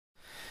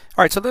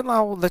All right, so then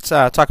now let's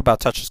talk about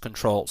touchless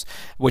controls,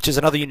 which is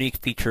another unique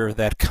feature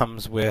that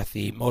comes with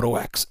the Moto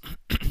X.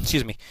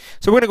 Excuse me.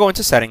 So we're going to go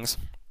into settings.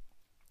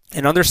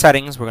 And under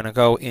settings, we're going to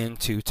go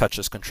into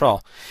touchless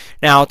control.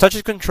 Now,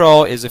 touchless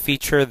control is a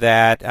feature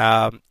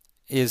that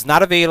is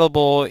not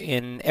available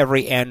in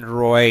every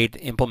Android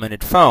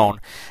implemented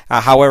phone.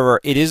 However,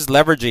 it is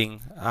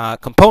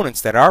leveraging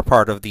components that are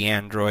part of the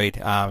Android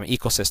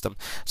ecosystem.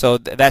 So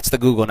that's the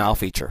Google Now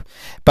feature.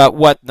 But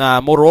what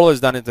Motorola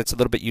has done that's a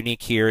little bit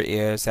unique here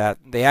is that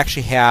they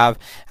actually have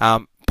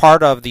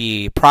part of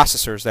the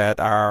processors that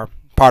are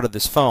part of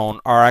this phone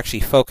are actually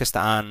focused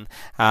on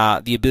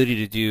the ability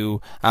to do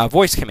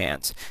voice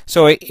commands.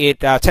 So it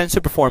tends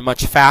to perform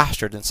much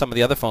faster than some of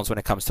the other phones when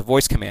it comes to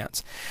voice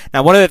commands.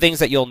 Now, one of the things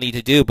that you'll need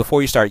to do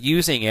before you start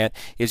using it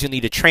is you'll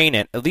need to train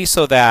it, at least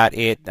so that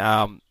it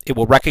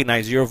will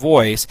recognize your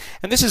voice.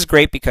 And this is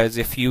great because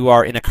if you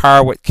are in a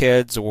car with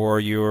kids or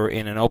you're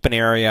in an open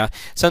area,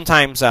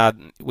 sometimes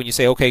when you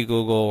say "Okay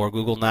Google" or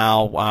 "Google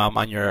Now"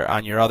 on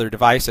your other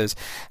devices,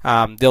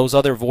 those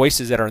other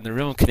voices that are in the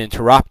room can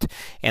interrupt,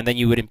 and then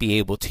you wouldn't be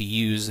able to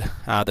use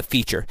the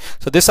feature.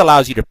 So this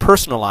allows you to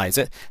personalize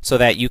it so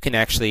that you can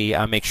actually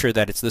make sure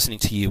that it's listening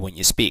to you when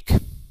you speak.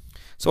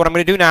 So what I'm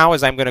going to do now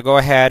is I'm going to go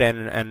ahead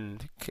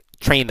and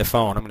train the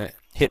phone. I'm going to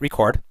hit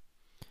record.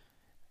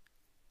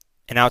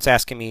 And now it's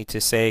asking me to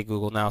say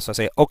Google Now. So I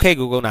say, "Okay,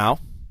 Google Now."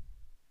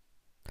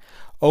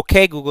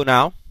 "Okay, Google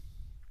Now."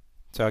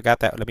 So I got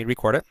that. Let me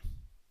record it.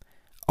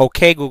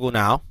 "Okay, Google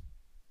Now."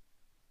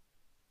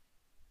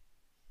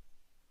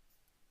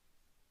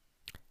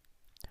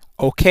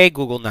 "Okay,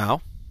 Google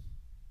Now."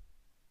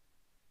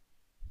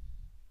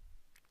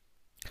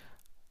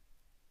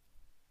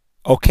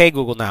 "Okay,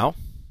 Google Now."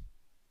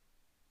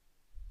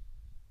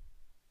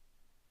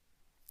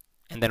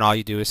 And then all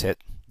you do is hit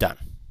done.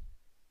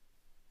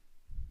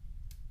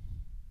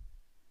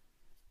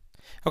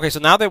 Okay,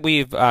 so now that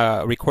we've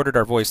recorded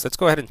our voice, let's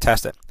go ahead and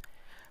test it.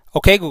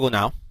 "Okay, Google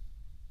Now.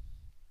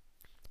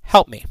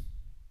 Help me."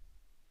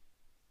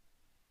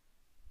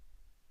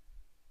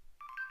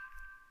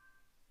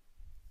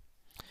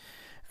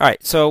 All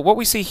right, so what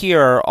we see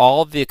here are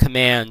all the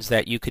commands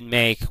that you can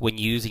make when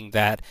using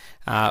that,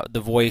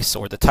 the voice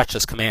or the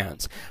touchless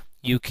commands.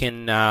 You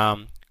can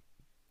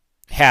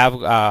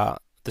have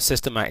the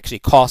system actually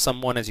call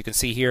someone, as you can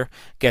see here,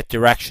 get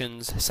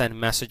directions, send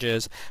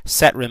messages,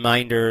 set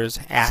reminders,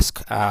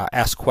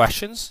 ask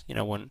questions. You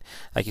know, when,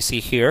 like you see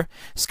here,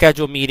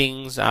 schedule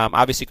meetings.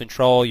 Obviously,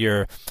 control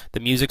the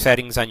music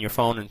settings on your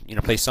phone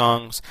and play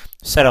songs,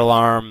 set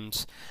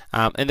alarms,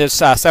 and there's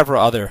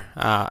several other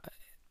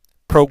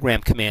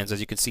program commands, as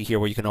you can see here,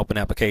 where you can open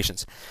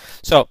applications.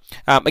 So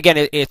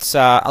again, it's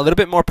a little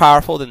bit more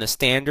powerful than the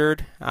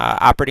standard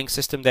operating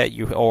system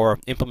or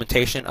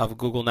implementation of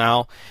Google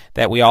Now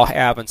that we all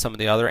have on some of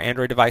the other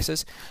Android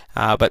devices.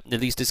 But at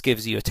least this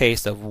gives you a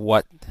taste of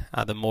what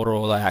the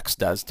Motorola X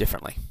does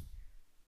differently.